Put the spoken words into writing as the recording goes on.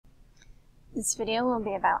This video will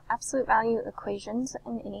be about absolute value equations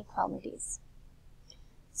and inequalities.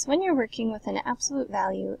 So when you're working with an absolute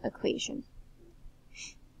value equation,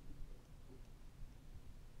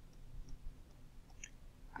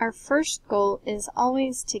 our first goal is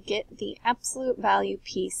always to get the absolute value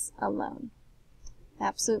piece alone. The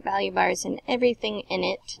absolute value bars and everything in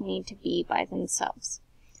it need to be by themselves.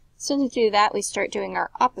 So to do that, we start doing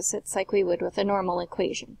our opposites like we would with a normal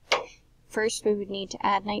equation. First, we would need to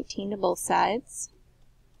add 19 to both sides.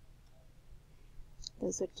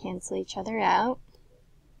 Those would cancel each other out.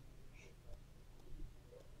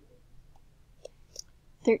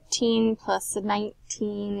 13 plus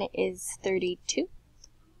 19 is 32.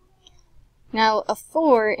 Now, a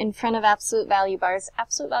 4 in front of absolute value bars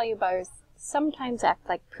sometimes act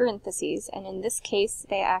like parentheses, and in this case,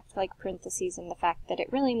 they act like parentheses in the fact that it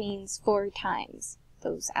really means 4 times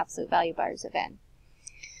those absolute value bars of n.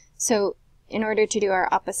 So, in order to do our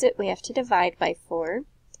opposite, we have to divide by 4.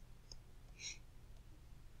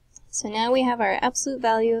 So now we have our absolute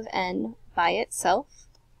value of n by itself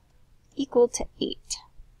equal to 8.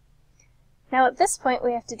 Now at this point,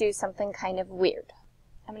 we have to do something kind of weird.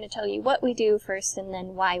 I'm going to tell you what we do first and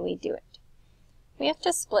then why we do it. We have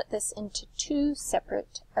to split this into 2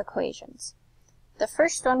 separate equations. The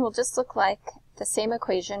first one will just look like the same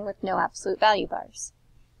equation with no absolute value bars.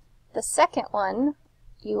 The second one,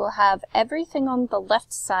 you will have everything on the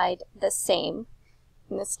left side the same.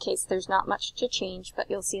 In this case, there's not much to change,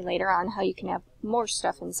 but you'll see later on how you can have more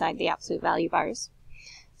stuff inside the absolute value bars.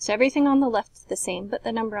 So everything on the left is the same, but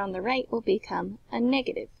the number on the right will become a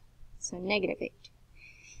negative. So negative 8.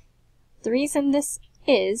 The reason this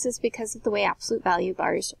is because of the way absolute value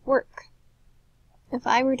bars work. If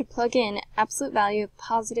I were to plug in absolute value of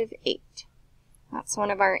positive 8, that's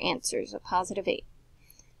one of our answers, a positive 8.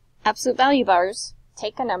 Absolute value bars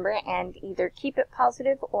take a number and either keep it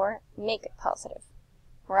positive or make it positive.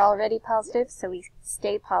 We're already positive, so we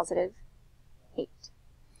stay positive 8.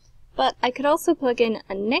 But I could also plug in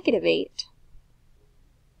a negative 8,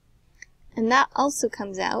 and that also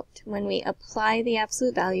comes out when we apply the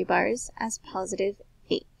absolute value bars as positive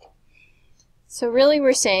 8. So really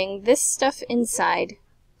we're saying this stuff inside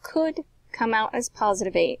could come out as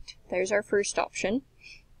positive 8. There's our first option.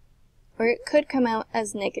 Or it could come out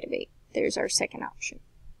as negative 8. There's our second option.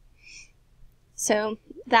 So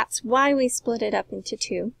that's why we split it up into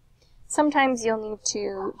 2. Sometimes you'll need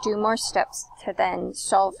to do more steps to then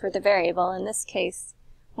solve for the variable. In this case,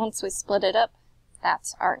 once we split it up,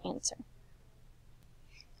 that's our answer.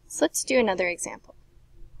 So let's do another example.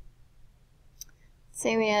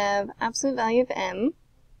 Say we have absolute value of m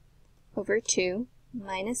over 2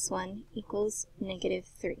 minus 1 equals negative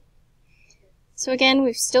 3. So again,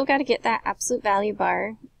 we've still got to get that absolute value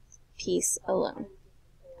bar piece alone.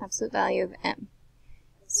 Absolute value of m.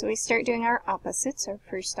 So we start doing our opposites. Our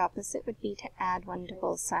first opposite would be to add 1 to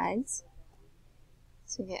both sides.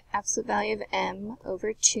 So we get absolute value of m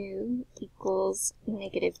over 2 equals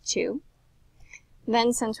negative 2.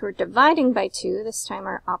 Then since we're dividing by 2, this time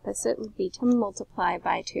our opposite would be to multiply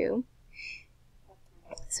by 2.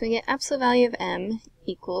 So we get absolute value of m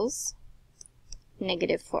equals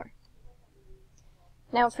negative 4.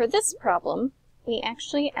 Now for this problem, we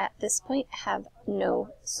actually at this point have no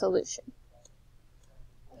solution,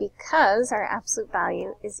 because our absolute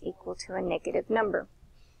value is equal to a negative number.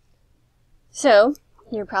 So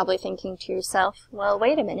you're probably thinking to yourself, well,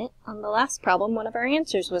 wait a minute, on the last problem one of our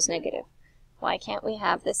answers was negative. Why can't we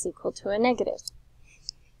have this equal to a negative?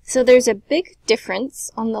 So there's a big difference.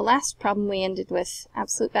 On the last problem we ended with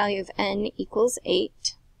absolute value of n equals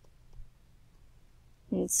 8,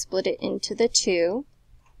 and split it into the 2.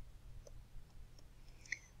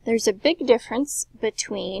 There's a big difference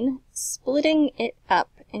between splitting it up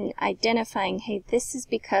and identifying, hey, this is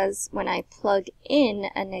because when I plug in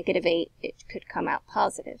a negative 8, it could come out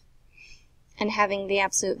positive, and having the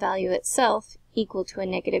absolute value itself equal to a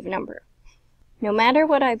negative number. No matter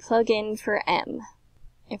what I plug in for m,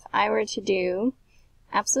 if I were to do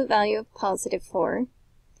absolute value of positive 4,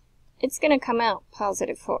 it's going to come out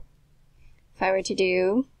positive 4. If I were to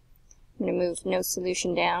do, I'm going to move no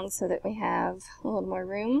solution down so that we have a little more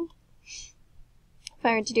room. If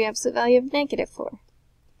I were to do absolute value of negative 4,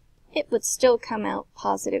 it would still come out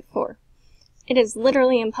positive 4. It is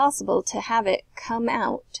literally impossible to have it come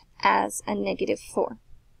out as a negative 4.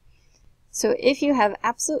 So if you have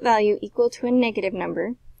absolute value equal to a negative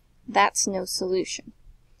number, that's no solution.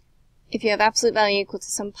 If you have absolute value equal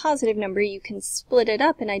to some positive number, you can split it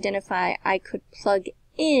up and identify I could plug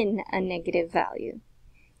in a negative value.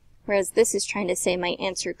 Whereas this is trying to say my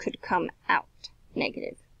answer could come out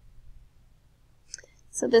negative.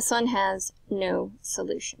 So this one has no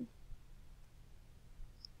solution.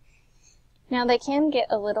 Now they can get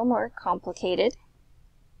a little more complicated.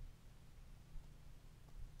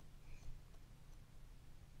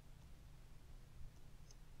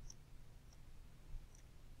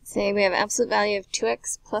 Say we have absolute value of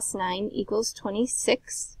 2x plus 9 equals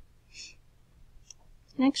 26.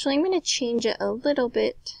 And actually I'm going to change it a little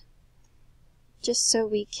bit just so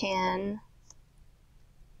we can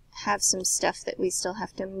have some stuff that we still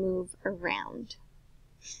have to move around.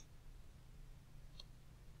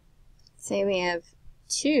 Say we have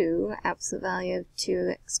 2 absolute value of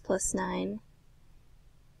 2x plus 9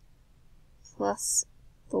 plus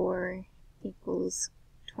 4 equals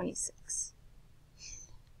 26.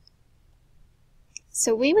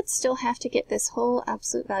 So we would still have to get this whole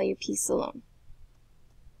absolute value piece alone.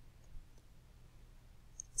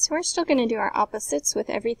 So we're still going to do our opposites with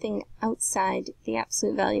everything outside the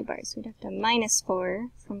absolute value bars. We'd have to minus 4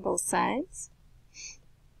 from both sides.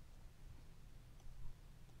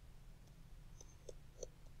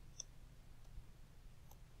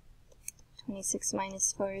 (26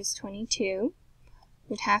 minus 4 is 22.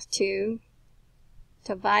 We'd have to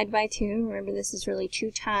divide by 2. Remember, this is really 2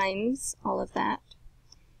 times all of that.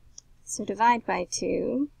 So divide by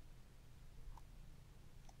 2,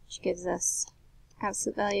 which gives us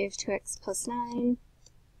absolute value of 2x plus 9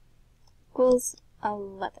 equals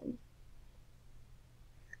 11.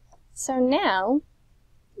 So now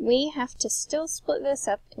we have to still split this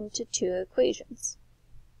up into 2 equations.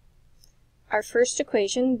 Our first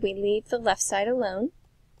equation, we leave the left side alone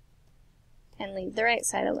and leave the right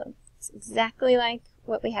side alone. It's exactly like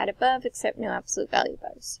what we had above, except no absolute value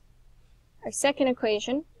bars. Our second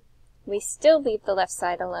equation, we still leave the left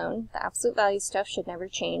side alone. The absolute value stuff should never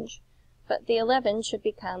change, but the 11 should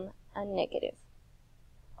become a negative.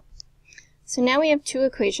 So now we have 2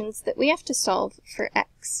 equations that we have to solve for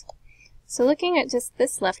x. So looking at just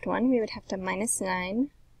this left one, we would have to minus 9.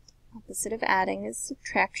 Opposite of adding is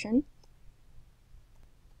subtraction.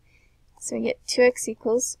 So we get 2x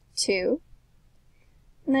equals 2.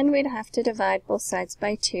 And then we'd have to divide both sides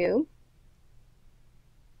by 2.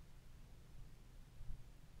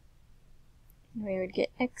 And we would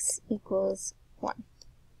get x equals 1.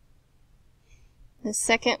 The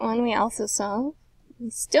second one we also solve.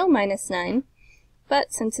 We still minus 9,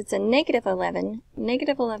 but since it's a negative 11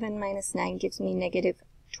 minus 9 gives me negative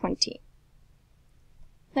 20.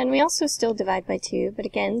 Then we also still divide by 2, but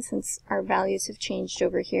again, since our values have changed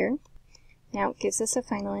over here, now it gives us a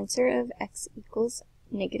final answer of x equals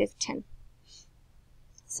negative 10.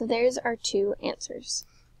 So there's our 2 answers.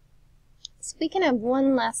 So we can have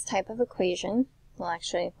one last type of equation, well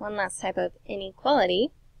actually one last type of inequality,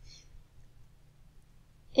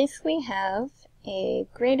 if we have a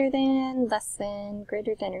greater than, less than,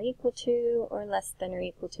 greater than or equal to, or less than or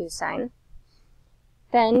equal to sign.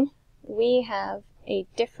 Then we have a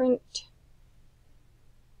different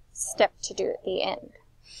step to do at the end.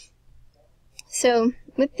 So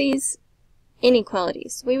with these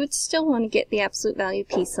inequalities, we would still want to get the absolute value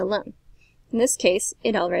piece alone. In this case,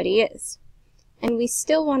 it already is. And we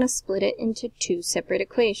still want to split it into 2 separate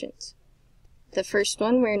equations. The first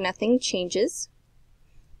one where nothing changes.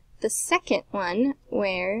 The second one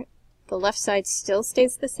where the left side still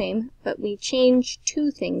stays the same, but we change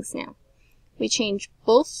 2 things now. We change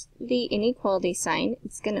both the inequality sign,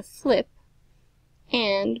 it's going to flip,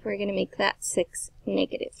 and we're going to make that 6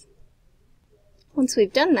 negative. Once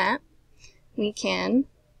we've done that, we can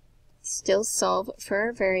still solve for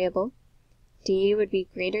our variable. D would be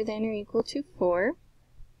greater than or equal to 4.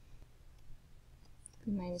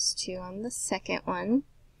 Minus 2 on the second one.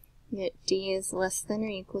 That D is less than or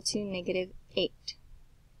equal to negative 8.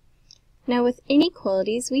 Now with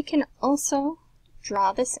inequalities, we can also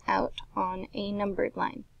draw this out on a numbered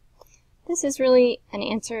line. This is really an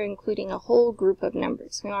answer including a whole group of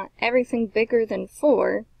numbers. We want everything bigger than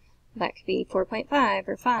 4. That could be 4.5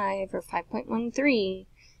 or 5 or 5.13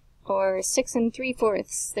 or 6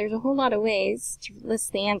 3/4. There's a whole lot of ways to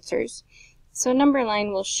list the answers. So a number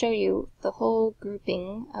line will show you the whole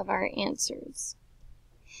grouping of our answers.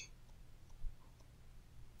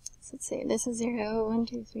 So let's say this is 0, 1,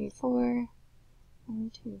 2, 3, 4,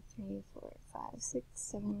 1, 2, 3, 4, 5, 6,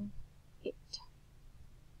 7, 8.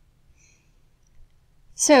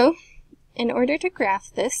 So in order to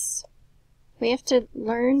graph this, we have to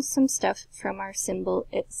learn some stuff from our symbol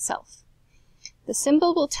itself. The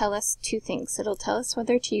symbol will tell us 2 things. It'll tell us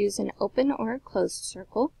whether to use an open or a closed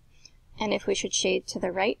circle, and if we should shade to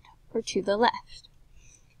the right or to the left.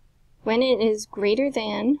 When it is greater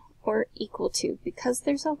than or equal to, because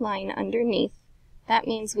there's a line underneath, that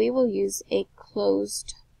means we will use a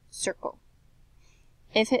closed circle.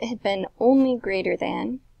 If it had been only greater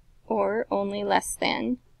than or only less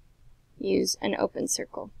than, use an open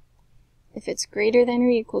circle. If it's greater than or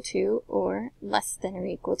equal to or less than or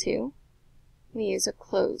equal to, we use a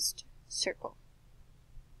closed circle.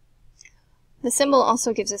 The symbol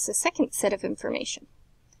also gives us a second set of information.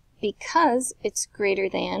 Because it's greater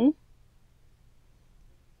than,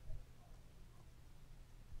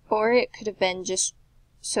 or it could have been just,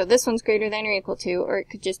 so this one's greater than or equal to, or it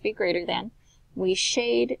could just be greater than, we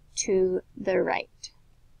shade to the right.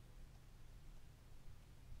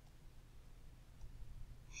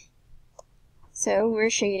 So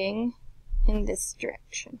we're shading in this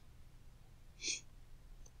direction.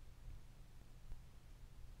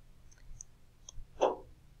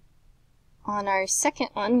 On our second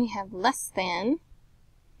one, we have less than.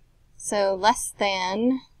 So less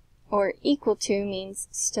than or equal to means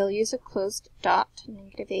still use a closed dot.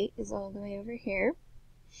 -8 is all the way over here.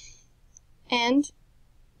 And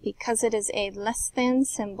because it is a less than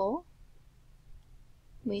symbol,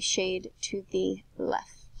 we shade to the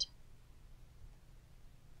left.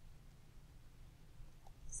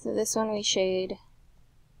 So this one we shade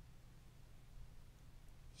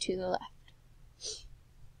to the left.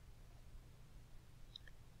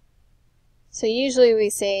 So usually we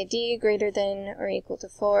say D greater than or equal to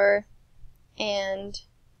 4, and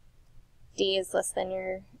D is less than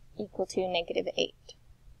or equal to -8.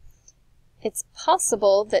 It's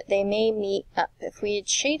possible that they may meet up if we had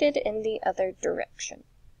shaded in the other direction.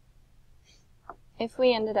 If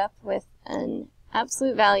we ended up with an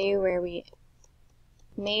absolute value where we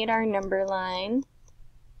made our number line,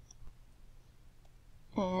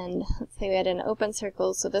 and let's say we had an open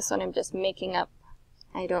circle, so this one I'm just making up.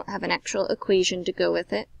 I don't have an actual equation to go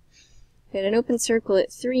with it. We had an open circle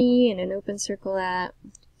at 3 and an open circle at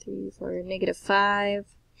 3, 4,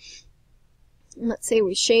 -5. And let's say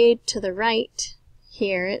we shade to the right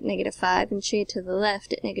here at -5 and shade to the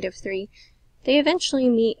left at -3. They eventually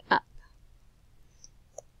meet up.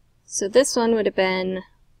 So this one would have been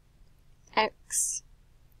x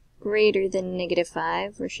greater than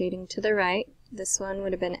 -5. We're shading to the right. This one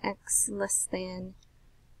would have been x less than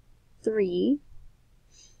 3.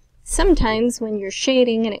 Sometimes when you're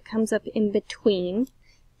shading and it comes up in between,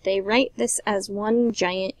 they write this as one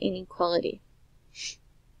giant inequality.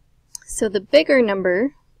 So the bigger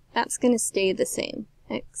number, that's going to stay the same,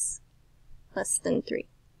 x less than 3.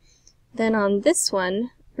 Then on this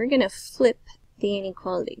one, we're going to flip the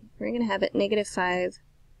inequality. We're going to have it -5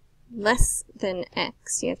 less than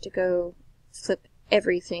x. You have to go flip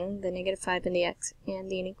everything, the -5 and the x and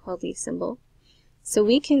the inequality symbol. So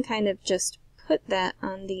we can kind of just put that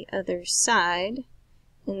on the other side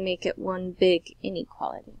and make it one big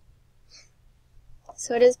inequality.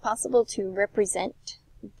 So it is possible to represent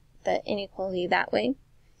the inequality that way.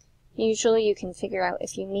 Usually you can figure out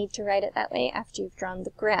if you need to write it that way after you've drawn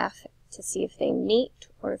the graph to see if they meet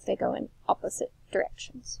or if they go in opposite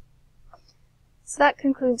directions. So that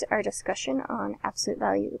concludes our discussion on absolute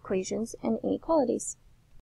value equations and inequalities.